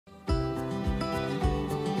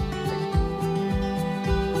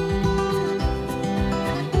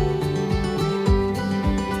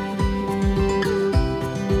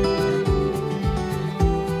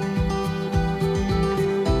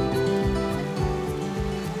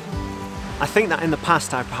I think that in the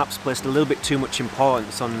past I perhaps placed a little bit too much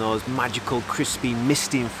importance on those magical, crispy,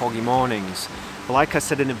 misty and foggy mornings. But like I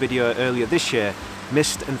said in a video earlier this year,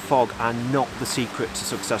 mist and fog are not the secret to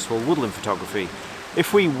successful woodland photography.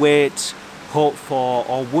 If we wait, hope for,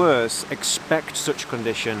 or worse, expect such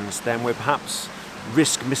conditions, then we perhaps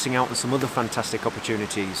risk missing out on some other fantastic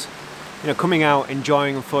opportunities. You know, coming out,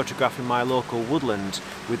 enjoying and photographing my local woodland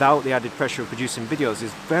without the added pressure of producing videos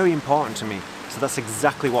is very important to me. So that's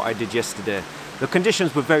exactly what I did yesterday. The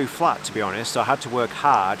conditions were very flat, to be honest, so I had to work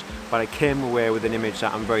hard, but I came away with an image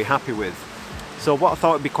that I'm very happy with. So what I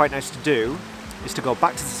thought would be quite nice to do is to go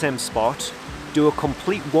back to the same spot, do a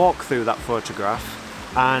complete walk through that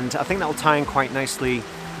photograph, and I think that'll tie in quite nicely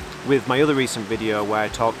with my other recent video where I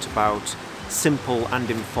talked about simple and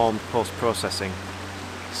informed post-processing.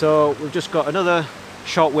 So we've just got another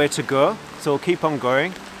short way to go, so we'll keep on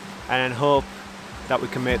going and hope that we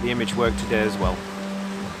can make the image work today as well.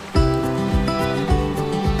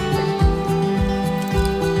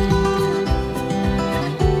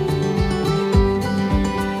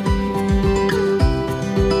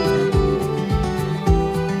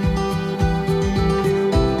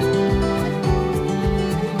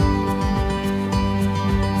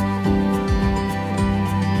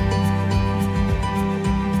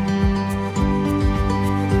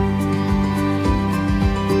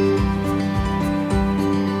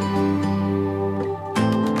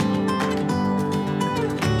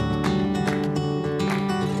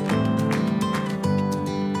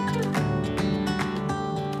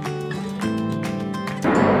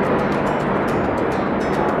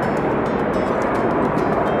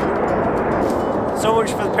 So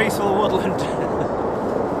much for the peaceful woodland.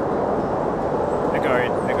 They're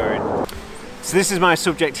going. So this is my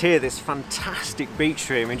subject here, this fantastic beech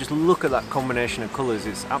tree. I mean, just look at that combination of colours,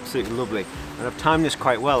 it's absolutely lovely. And I've timed this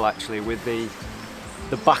quite well actually with the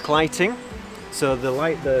backlighting. So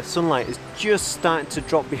the sunlight is just starting to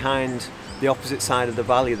drop behind the opposite side of the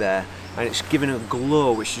valley there, and it's giving a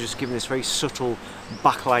glow which is just giving this very subtle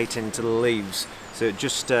backlighting to the leaves. So it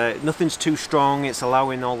just, nothing's too strong, it's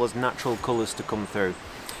allowing all those natural colours to come through.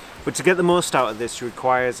 But to get the most out of this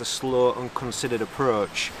requires a slow and considered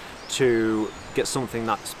approach to get something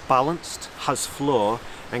that's balanced, has flow,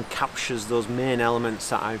 and captures those main elements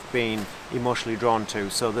that I've been emotionally drawn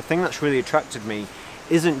to. So the thing that's really attracted me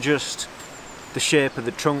isn't just the shape of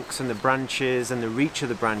the trunks and the branches and the reach of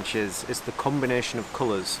the branches, it's the combination of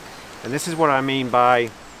colours. And this is what I mean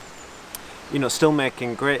by, you know, still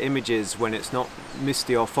making great images when it's not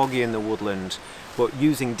misty or foggy in the woodland, but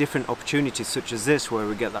using different opportunities such as this where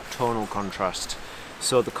we get that tonal contrast.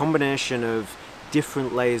 So the combination of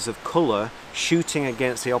different layers of colour shooting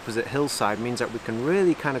against the opposite hillside means that we can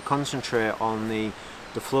really kind of concentrate on the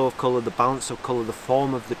flow of colour, the balance of colour, the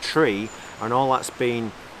form of the tree, and all that's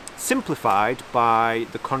been simplified by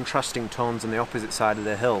the contrasting tones on the opposite side of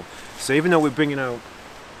the hill. So even though we're bringing out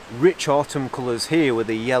rich autumn colours here with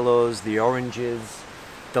the yellows, the oranges,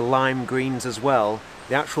 the lime greens as well,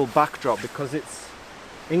 the actual backdrop, because it's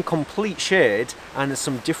in complete shade and there's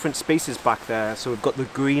some different species back there, so we've got the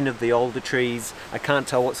green of the older trees, I can't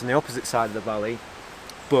tell what's on the opposite side of the valley,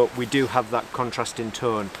 but we do have that contrasting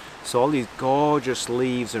tone. So all these gorgeous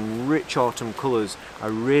leaves and rich autumn colours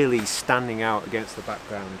are really standing out against the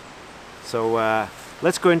background. So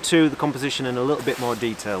let's go into the composition in a little bit more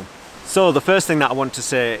detail. So the first thing that I want to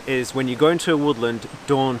say is when you go into a woodland,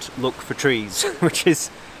 don't look for trees, which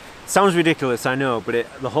sounds ridiculous, I know, but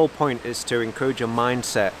the whole point is to encourage a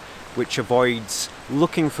mindset which avoids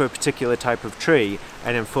looking for a particular type of tree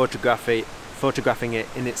and then photographing it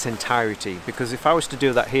in its entirety. Because if I was to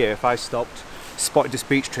do that here, if I spotted this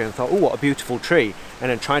beech tree and thought, oh, what a beautiful tree, and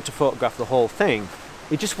then tried to photograph the whole thing,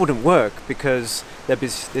 it just wouldn't work because there'd be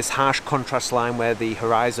this harsh contrast line where the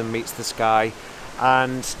horizon meets the sky,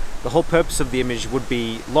 and the whole purpose of the image would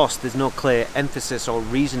be lost. There's no clear emphasis or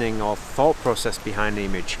reasoning or thought process behind the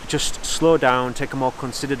image. Just slow down, take a more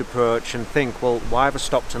considered approach and think, well, why have I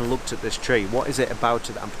stopped and looked at this tree? What is it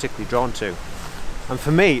about it that I'm particularly drawn to? And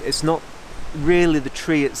for me, it's not really the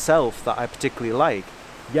tree itself that I particularly like.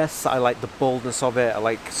 Yes, I like the boldness of it, I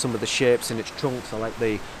like some of the shapes in its trunks, I like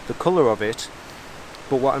the colour of it.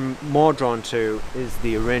 But what I'm more drawn to is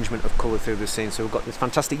the arrangement of colour through the scene. So we've got this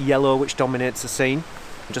fantastic yellow which dominates the scene,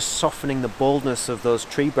 just softening the boldness of those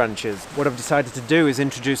tree branches. What I've decided to do is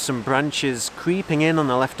introduce some branches creeping in on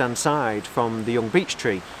the left hand side from the young beech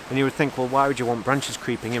tree. And you would think, well, why would you want branches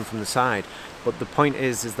creeping in from the side? But the point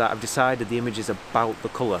is that I've decided the image is about the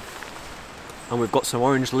colour. And we've got some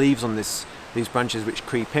orange leaves on these branches which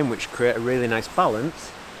creep in, which create a really nice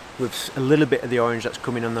balance with a little bit of the orange that's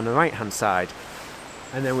coming in on the right hand side.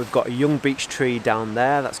 And then we've got a young beech tree down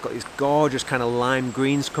there that's got these gorgeous kind of lime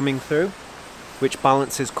greens coming through, which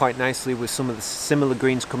balances quite nicely with some of the similar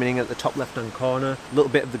greens coming in at the top left hand corner, a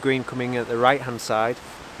little bit of the green coming in at the right hand side.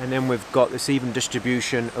 And then we've got this even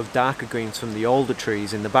distribution of darker greens from the older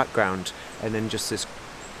trees in the background, and then just this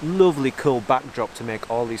lovely cool backdrop to make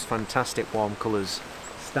all these fantastic warm colours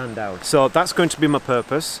stand out. So that's going to be my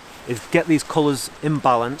purpose, is get these colours in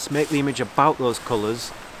balance, make the image about those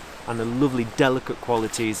colours and the lovely delicate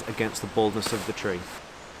qualities against the boldness of the tree.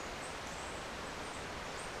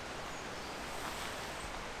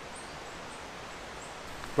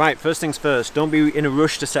 Right, first things first, don't be in a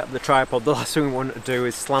rush to set up the tripod. The last thing we want to do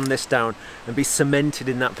is slam this down and be cemented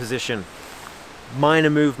in that position. Minor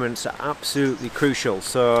movements are absolutely crucial.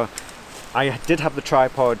 So I did have the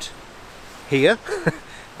tripod here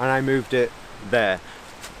and I moved it there.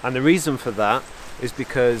 And the reason for that is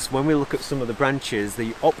because when we look at some of the branches,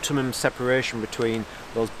 the optimum separation between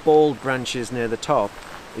those bold branches near the top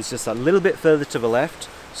is just a little bit further to the left,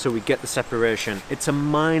 so we get the separation. It's a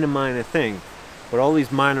minor thing, but all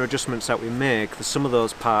these minor adjustments that we make, the sum of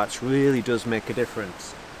those parts really does make a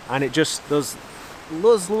difference. And it just, those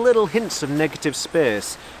little hints of negative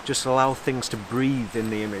space just allow things to breathe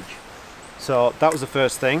in the image. So that was the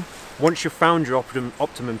first thing. Once you've found your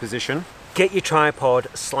optimum position, get your tripod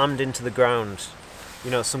slammed into the ground. You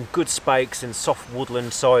know, some good spikes in soft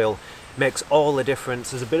woodland soil makes all the difference.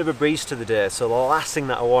 There's a bit of a breeze to the day, so the last thing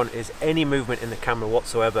that I want is any movement in the camera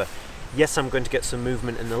whatsoever. Yes, I'm going to get some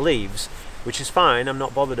movement in the leaves, which is fine. I'm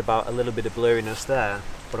not bothered about a little bit of blurriness there,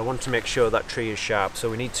 but I want to make sure that tree is sharp. So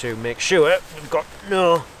we need to make sure we've got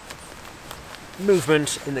no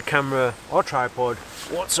movement in the camera or tripod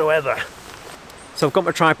whatsoever. So I've got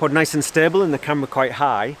my tripod nice and stable and the camera quite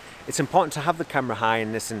high. It's important to have the camera high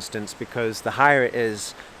in this instance because the higher it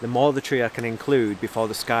is, the more the tree I can include before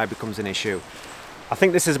the sky becomes an issue. I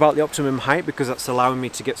think this is about the optimum height because that's allowing me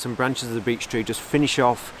to get some branches of the beech tree just finish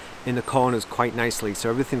off in the corners quite nicely,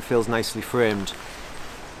 so everything feels nicely framed.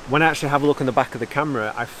 When I actually have a look in the back of the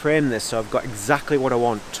camera, I frame this so I've got exactly what I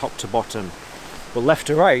want top to bottom. But left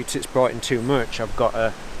to right, it's brought in too much. I've got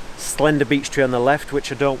a slender beech tree on the left,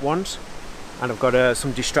 which I don't want. And I've got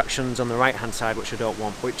some distractions on the right hand side which I don't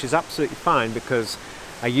want, which is absolutely fine because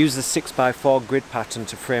I use the 6x4 grid pattern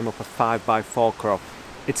to frame up a 5x4 crop.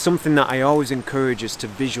 It's something that I always encourage us to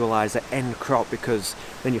visualize the end crop because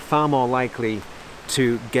then you're far more likely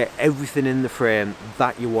to get everything in the frame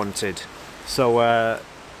that you wanted. So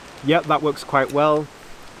yeah, that works quite well.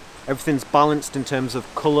 Everything's balanced in terms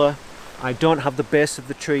of colour. I don't have the base of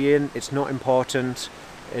the tree in, it's not important.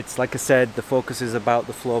 It's like I said, the focus is about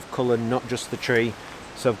the flow of colour, not just the tree.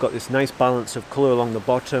 So I've got this nice balance of colour along the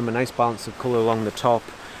bottom, a nice balance of colour along the top.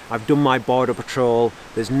 I've done my border patrol,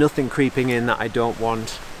 there's nothing creeping in that I don't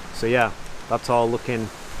want. So yeah, that's all looking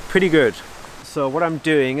pretty good. So what I'm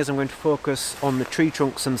doing is I'm going to focus on the tree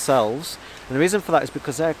trunks themselves. And the reason for that is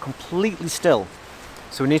because they're completely still.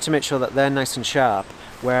 So we need to make sure that they're nice and sharp,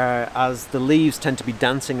 whereas the leaves tend to be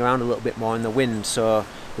dancing around a little bit more in the wind. So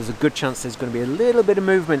there's a good chance there's going to be a little bit of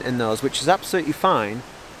movement in those, which is absolutely fine.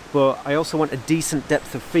 But I also want a decent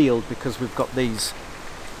depth of field because we've got these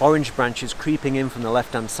orange branches creeping in from the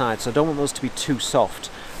left hand side, so I don't want those to be too soft.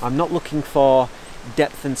 I'm not looking for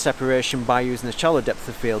depth and separation by using a shallow depth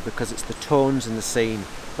of field because it's the tones in the scene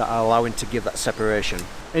that are allowing to give that separation.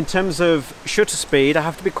 In terms of shutter speed, I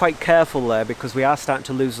have to be quite careful there because we are starting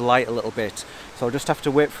to lose the light a little bit, so I'll just have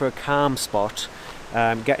to wait for a calm spot,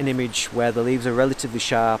 get an image where the leaves are relatively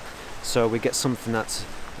sharp, so we get something that's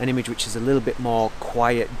an image which is a little bit more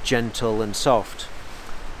quiet, gentle and soft.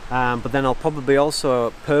 But then I'll probably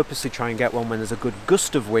also purposely try and get one when there's a good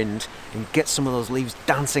gust of wind and get some of those leaves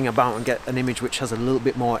dancing about and get an image which has a little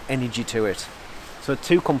bit more energy to it. So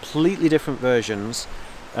two completely different versions,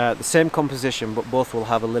 the same composition, but both will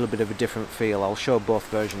have a little bit of a different feel. I'll show both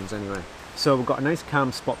versions anyway. So we've got a nice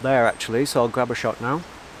calm spot there actually, so I'll grab a shot now.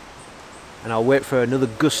 And I'll wait for another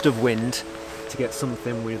gust of wind to get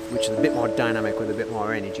something which is a bit more dynamic with a bit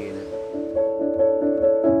more energy in it.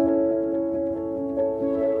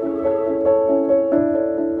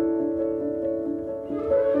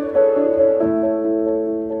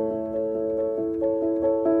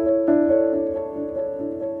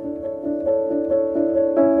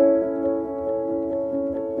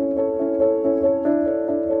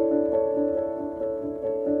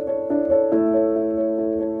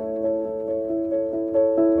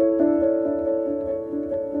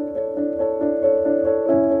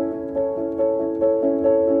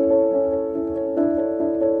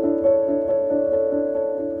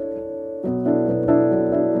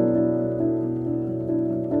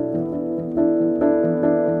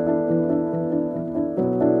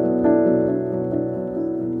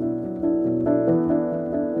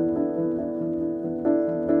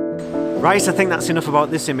 Right, I think that's enough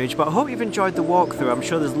about this image, but I hope you've enjoyed the walkthrough. I'm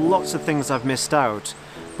sure there's lots of things I've missed out,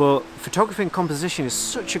 but photography and composition is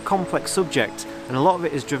such a complex subject, and a lot of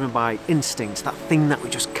it is driven by instinct, that thing that we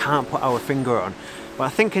just can't put our finger on. But I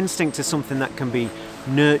think instinct is something that can be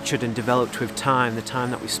nurtured and developed with time, the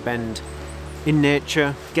time that we spend in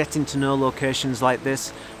nature, getting to know locations like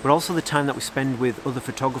this, but also the time that we spend with other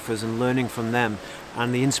photographers and learning from them,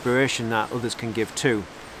 and the inspiration that others can give too.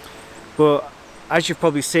 But as you've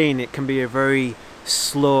probably seen, it can be a very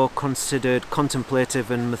slow, considered,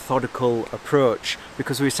 contemplative and methodical approach,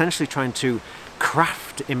 because we're essentially trying to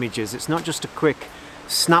craft images. It's not just a quick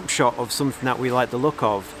snapshot of something that we like the look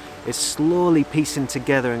of. It's slowly piecing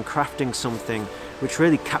together and crafting something which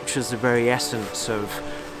really captures the very essence of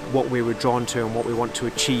what we were drawn to and what we want to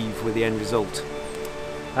achieve with the end result.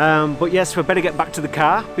 But yes, we better get back to the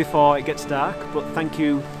car before it gets dark, but thank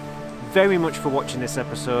you very much for watching this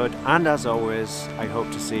episode, and as always, I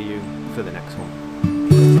hope to see you for the next one.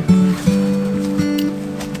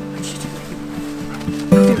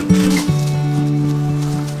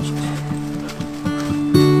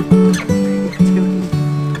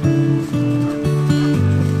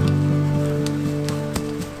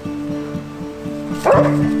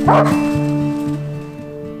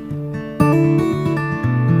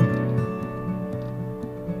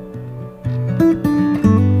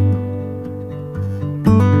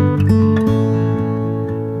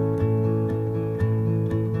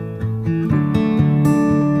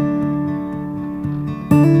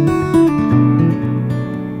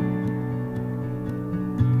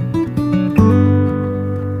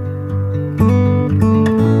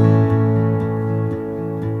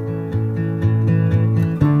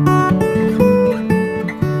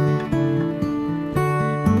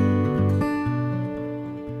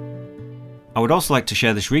 I would also like to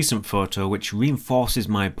share this recent photo which reinforces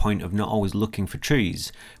my point of not always looking for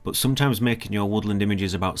trees, but sometimes making your woodland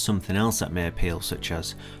images about something else that may appeal, such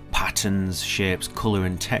as patterns, shapes, colour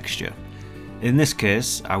and texture. In this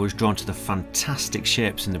case, I was drawn to the fantastic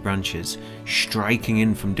shapes in the branches, striking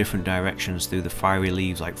in from different directions through the fiery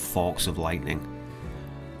leaves like forks of lightning.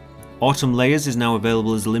 Autumn Layers is now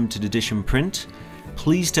available as a limited edition print.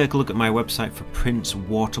 Please take a look at my website for prints,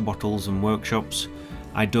 water bottles and workshops.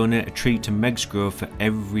 I donate a treat to Meg's Grove for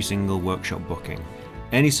every single workshop booking.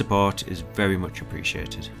 Any support is very much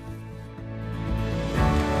appreciated.